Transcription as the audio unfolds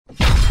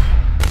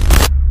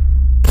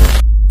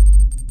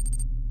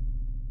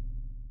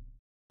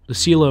The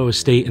Cielo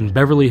estate in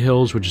Beverly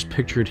Hills, which is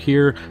pictured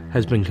here,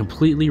 has been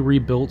completely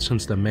rebuilt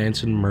since the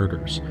Manson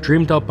murders.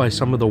 Dreamed up by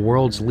some of the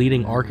world's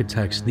leading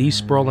architects, these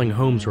sprawling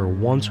homes were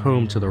once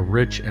home to the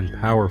rich and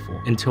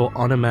powerful, until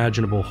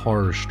unimaginable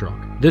horror struck.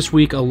 This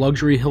week, a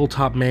luxury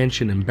hilltop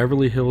mansion in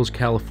Beverly Hills,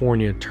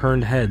 California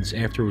turned heads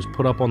after it was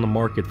put up on the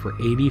market for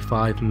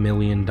 $85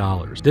 million.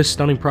 This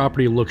stunning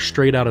property looks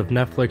straight out of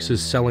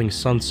Netflix's Selling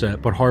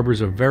Sunset, but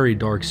harbors a very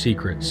dark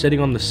secret, sitting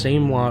on the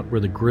same lot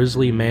where the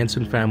grisly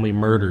Manson family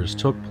murders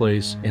took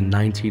place in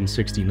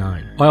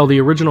 1969. While the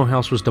original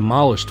house was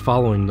demolished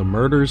following the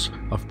murders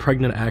of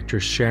pregnant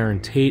actress Sharon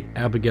Tate,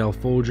 Abigail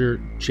Folger,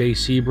 Jay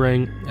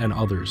Sebring, and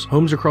others,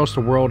 homes across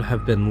the world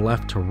have been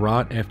left to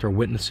rot after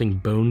witnessing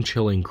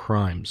bone-chilling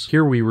crimes.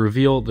 Here we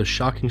reveal the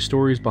shocking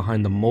stories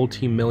behind the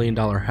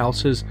multi-million-dollar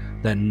houses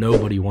that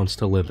nobody wants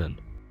to live in.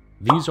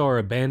 These are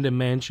abandoned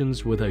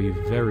mansions with a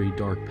very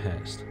dark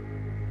past.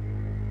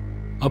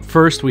 Up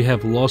first, we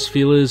have Los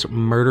Feliz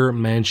Murder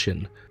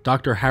Mansion.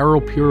 Dr.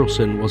 Harold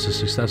Pearlson was a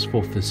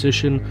successful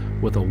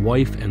physician with a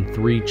wife and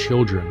 3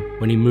 children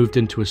when he moved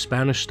into a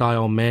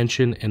Spanish-style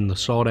mansion in the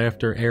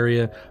sought-after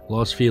area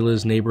Los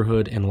Feliz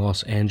neighborhood in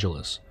Los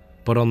Angeles.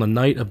 But on the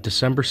night of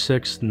December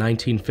 6,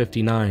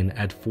 1959,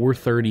 at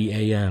 4:30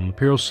 a.m.,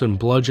 Pearlson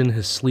bludgeoned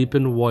his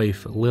sleeping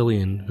wife,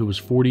 Lillian, who was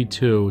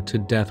 42, to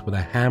death with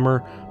a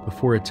hammer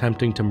before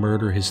attempting to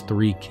murder his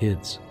 3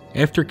 kids.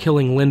 After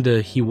killing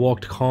Linda, he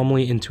walked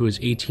calmly into his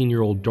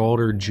 18-year-old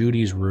daughter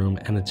Judy's room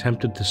and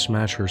attempted to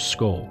smash her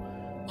skull.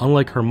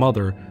 Unlike her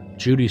mother,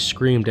 Judy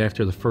screamed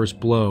after the first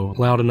blow,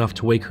 loud enough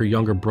to wake her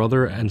younger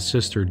brother and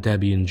sister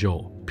Debbie and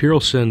Joel.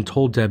 Pearlson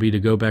told Debbie to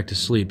go back to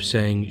sleep,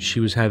 saying she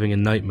was having a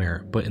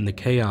nightmare, but in the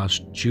chaos,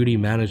 Judy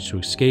managed to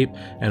escape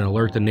and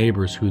alert the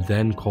neighbors, who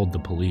then called the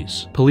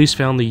police. Police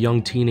found the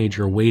young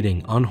teenager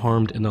waiting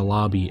unharmed in the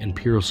lobby and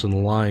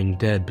Pearlson lying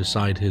dead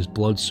beside his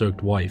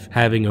blood-soaked wife,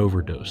 having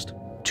overdosed.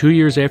 2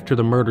 years after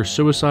the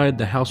murder-suicide,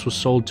 the house was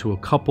sold to a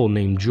couple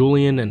named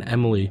Julian and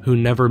Emily who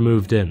never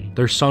moved in.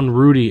 Their son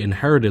Rudy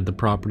inherited the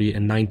property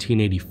in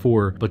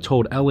 1984, but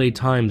told LA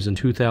Times in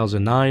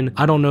 2009,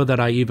 "I don't know that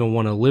I even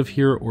want to live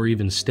here or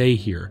even stay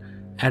here,"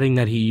 adding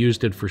that he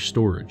used it for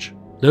storage.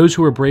 Those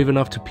who were brave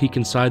enough to peek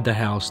inside the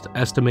house,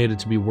 estimated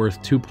to be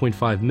worth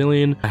 $2.5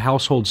 million, a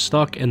household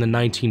stuck in the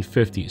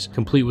 1950s,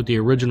 complete with the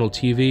original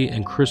TV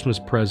and Christmas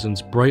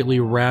presents brightly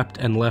wrapped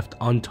and left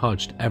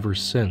untouched ever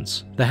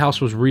since. The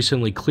house was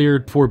recently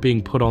cleared before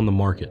being put on the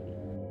market.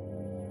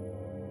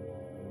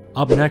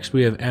 Up next,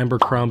 we have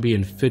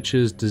Abercrombie &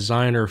 Fitch's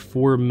designer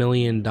 $4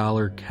 million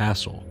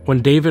castle.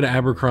 When David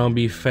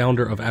Abercrombie,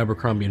 founder of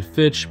Abercrombie &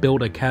 Fitch,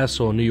 built a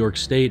castle in New York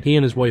State, he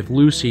and his wife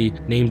Lucy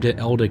named it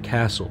Elda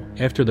Castle,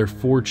 after their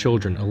 4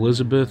 children,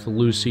 Elizabeth,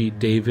 Lucy,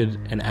 David,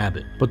 and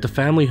Abbott. But the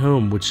family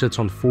home, which sits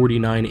on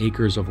 49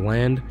 acres of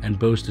land and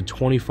boasted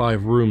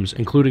 25 rooms,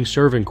 including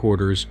servant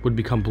quarters, would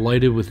become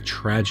blighted with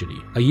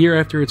tragedy. A year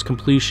after its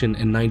completion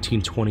in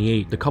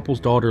 1928, the couple's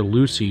daughter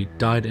Lucy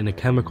died in a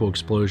chemical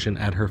explosion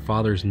at her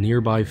father's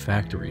nearby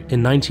factory.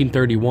 In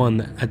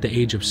 1931, at the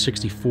age of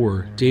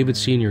 64, David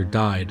Sr.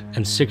 died,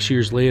 and 6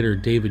 years later,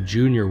 David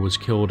Jr. was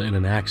killed in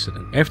an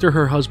accident. After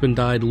her husband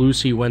died,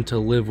 Lucy went to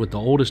live with the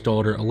oldest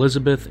daughter,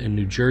 Elizabeth, in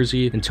New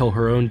Jersey until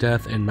her own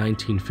death in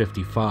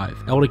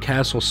 1955. Elda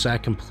Castle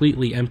sat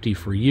completely empty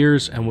for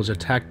years and was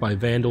attacked by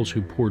vandals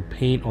who poured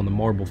paint on the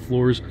marble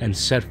floors and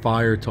set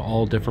fire to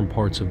all different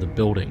parts of the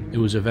building. It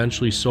was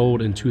eventually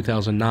sold in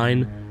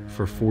 2009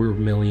 for $4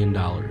 million.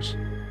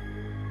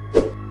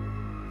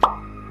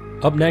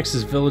 Up next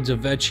is Villa de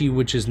Vecchi,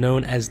 which is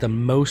known as the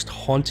most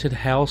haunted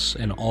house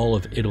in all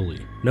of Italy.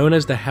 Known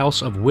as the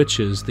House of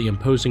Witches, the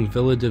imposing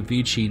Villa de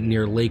Vecchi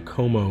near Lake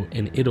Como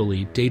in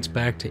Italy dates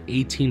back to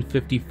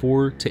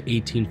 1854 to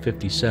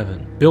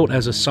 1857. Built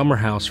as a summer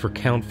house for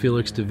Count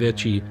Felix de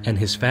Vecchi and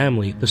his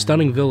family, the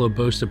stunning villa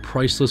boasted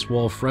priceless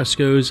wall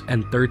frescoes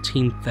and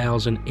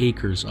 13,000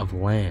 acres of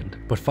land.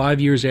 But 5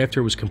 years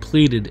after it was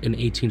completed in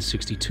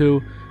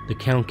 1862, the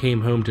Count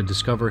came home to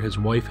discover his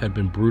wife had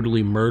been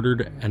brutally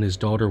murdered and his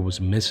daughter was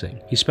missing.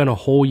 He spent a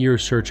whole year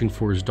searching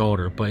for his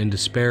daughter, but in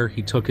despair,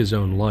 he took his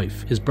own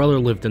life. His brother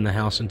lived in the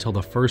house until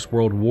the First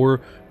World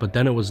War, but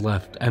then it was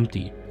left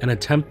empty. An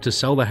attempt to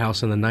sell the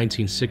house in the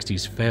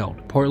 1960s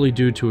failed, partly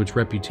due to its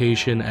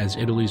reputation as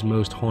Italy's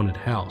most haunted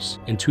house.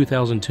 In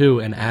 2002,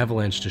 an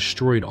avalanche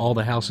destroyed all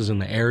the houses in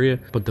the area,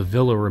 but the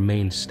villa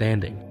remained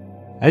standing.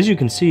 As you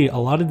can see, a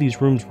lot of these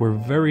rooms were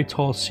very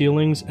tall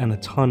ceilings and a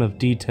ton of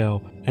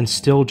detail, and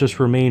still just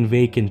remain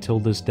vacant till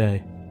this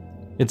day.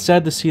 It's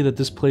sad to see that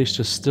this place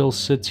just still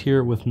sits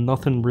here with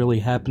nothing really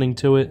happening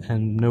to it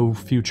and no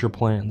future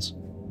plans.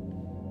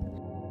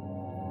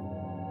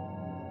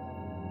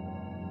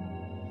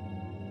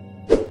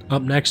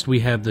 Up next, we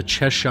have the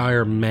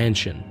Cheshire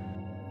Mansion.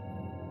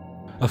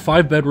 A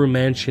 5-bedroom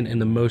mansion in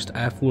the most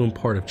affluent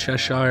part of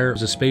Cheshire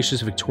is a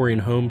spacious Victorian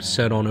home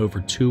set on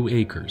over 2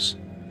 acres.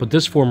 But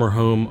this former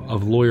home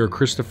of lawyer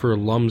Christopher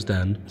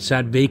Lumsden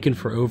sat vacant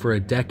for over a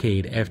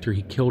decade after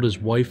he killed his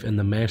wife in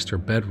the master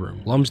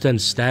bedroom. Lumsden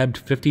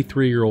stabbed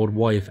 53-year-old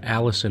wife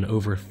Allison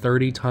over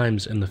 30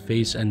 times in the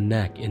face and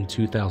neck in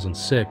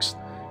 2006,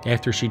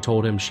 after she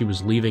told him she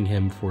was leaving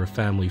him for a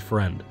family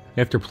friend.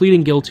 After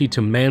pleading guilty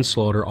to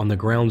manslaughter on the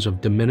grounds of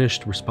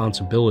diminished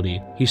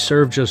responsibility, he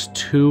served just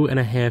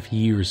 2.5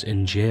 years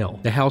in jail.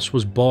 The house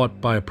was bought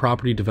by a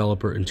property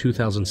developer in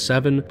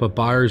 2007, but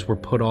buyers were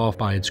put off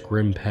by its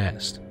grim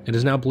past. It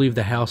is now believed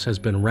the house has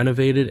been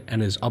renovated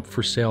and is up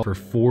for sale for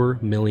 $4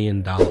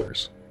 million.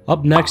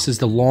 Up next is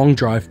the Long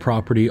Drive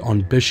property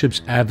on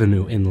Bishop's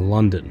Avenue in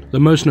London. The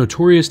most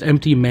notorious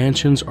empty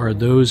mansions are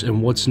those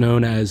in what's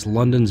known as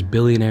London's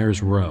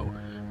Billionaires' Row,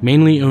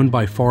 mainly owned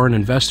by foreign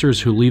investors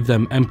who leave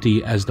them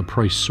empty as the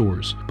price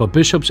soars. But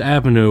Bishop's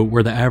Avenue,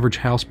 where the average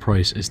house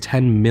price is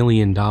 $10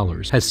 million,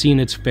 has seen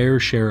its fair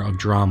share of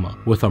drama,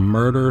 with a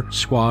murder,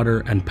 squatter,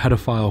 and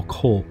pedophile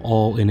cult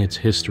all in its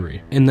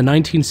history. In the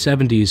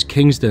 1970s,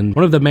 Kingston,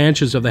 one of the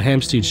mansions of the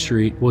Hampstead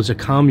Street, was a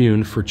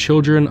commune for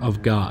children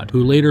of God,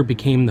 who later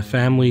became the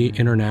Family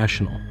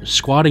International,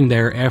 squatting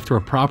there after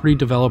a property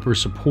developer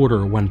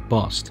supporter went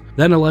bust,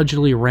 then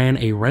allegedly ran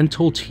a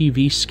rental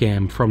TV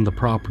scam from the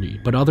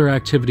property, but other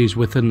activities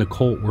within the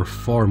cult were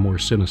far more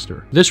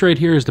sinister. This right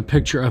here is the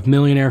picture of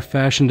millionaire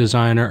fashion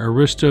designer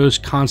Aristos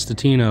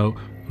Konstantinou,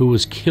 who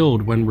was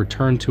killed when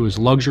returned to his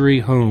luxury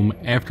home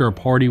after a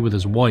party with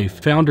his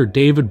wife. Founder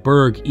David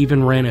Berg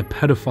even ran a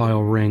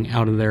pedophile ring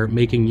out of there,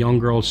 making young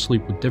girls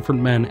sleep with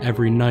different men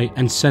every night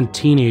and sent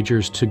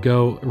teenagers to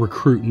go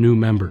recruit new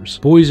members.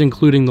 Boys,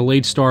 including the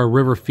late star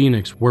River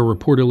Phoenix, were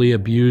reportedly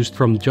abused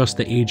from just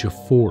the age of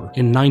 4.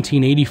 In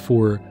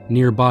 1984,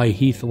 nearby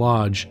Heath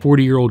Lodge,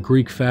 40-year-old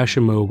Greek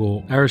fashion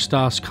mogul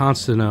Aristos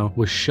Konstantinou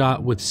was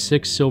shot with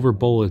 6 silver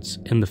bullets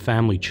in the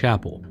family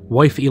chapel.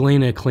 Wife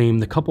Elena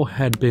claimed the couple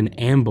had been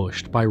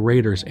ambushed by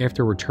raiders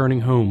after returning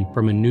home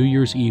from a New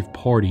Year's Eve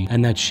party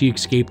and that she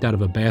escaped out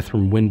of a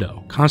bathroom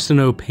window.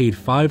 Konstantinou paid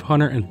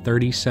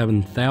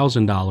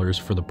 $537,000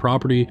 for the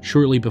property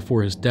shortly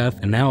before his death,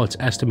 and now it's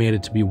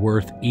estimated to be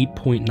worth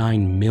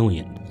 $8.9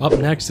 million. Up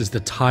next is the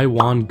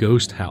Taiwan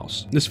Ghost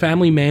House. This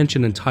family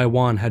mansion in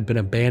Taiwan had been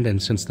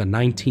abandoned since the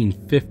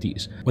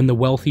 1950s, when the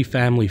wealthy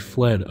family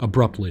fled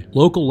abruptly.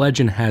 Local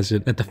legend has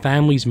it that the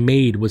family's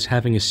maid was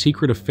having a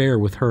secret affair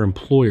with her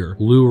employer,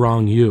 Lu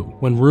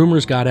Rongyu. When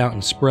rumors got out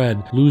and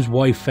spread, Lu's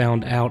wife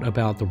found out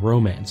about the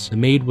romance. The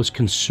maid was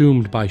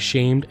consumed by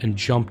shame and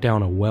jumped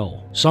down a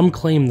well. Some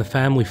claim the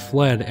family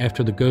fled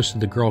after the ghost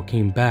of the girl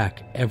came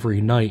back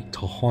every night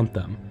to haunt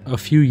them. A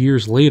few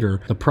years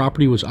later, the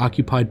property was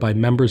occupied by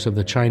members of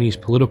the Chinese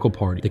political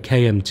party, the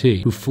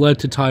KMT, who fled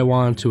to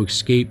Taiwan to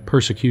escape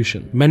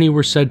persecution. Many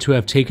were said to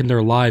have taken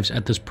their lives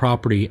at this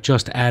property,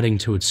 just adding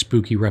to its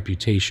spooky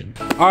reputation.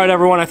 Alright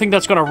everyone, I think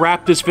that's going to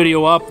wrap this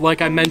video up.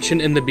 Like I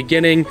mentioned in the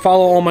beginning,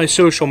 follow all my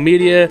social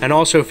media, and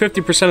also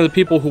 50% of the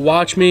people who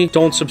watch me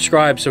don't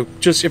subscribe, so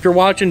just if you're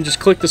watching, just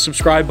click the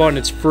subscribe button.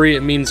 It's free,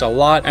 it means a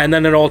lot. And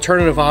then an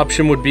alternative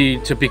option would be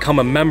to become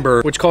a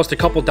member, which costs a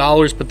couple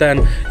dollars, but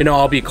then, you know,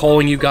 I'll be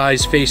calling you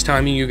guys,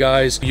 FaceTiming you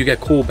guys, you get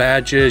cool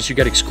badges, you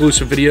get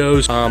exclusive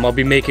videos. I'll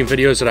be making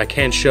videos that I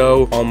can't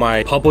show on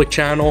my public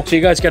channel, so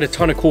you guys get a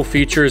ton of cool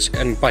features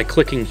and by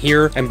clicking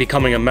here and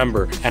becoming a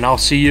member. And I'll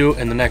see you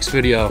in the next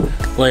video.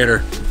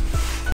 Later.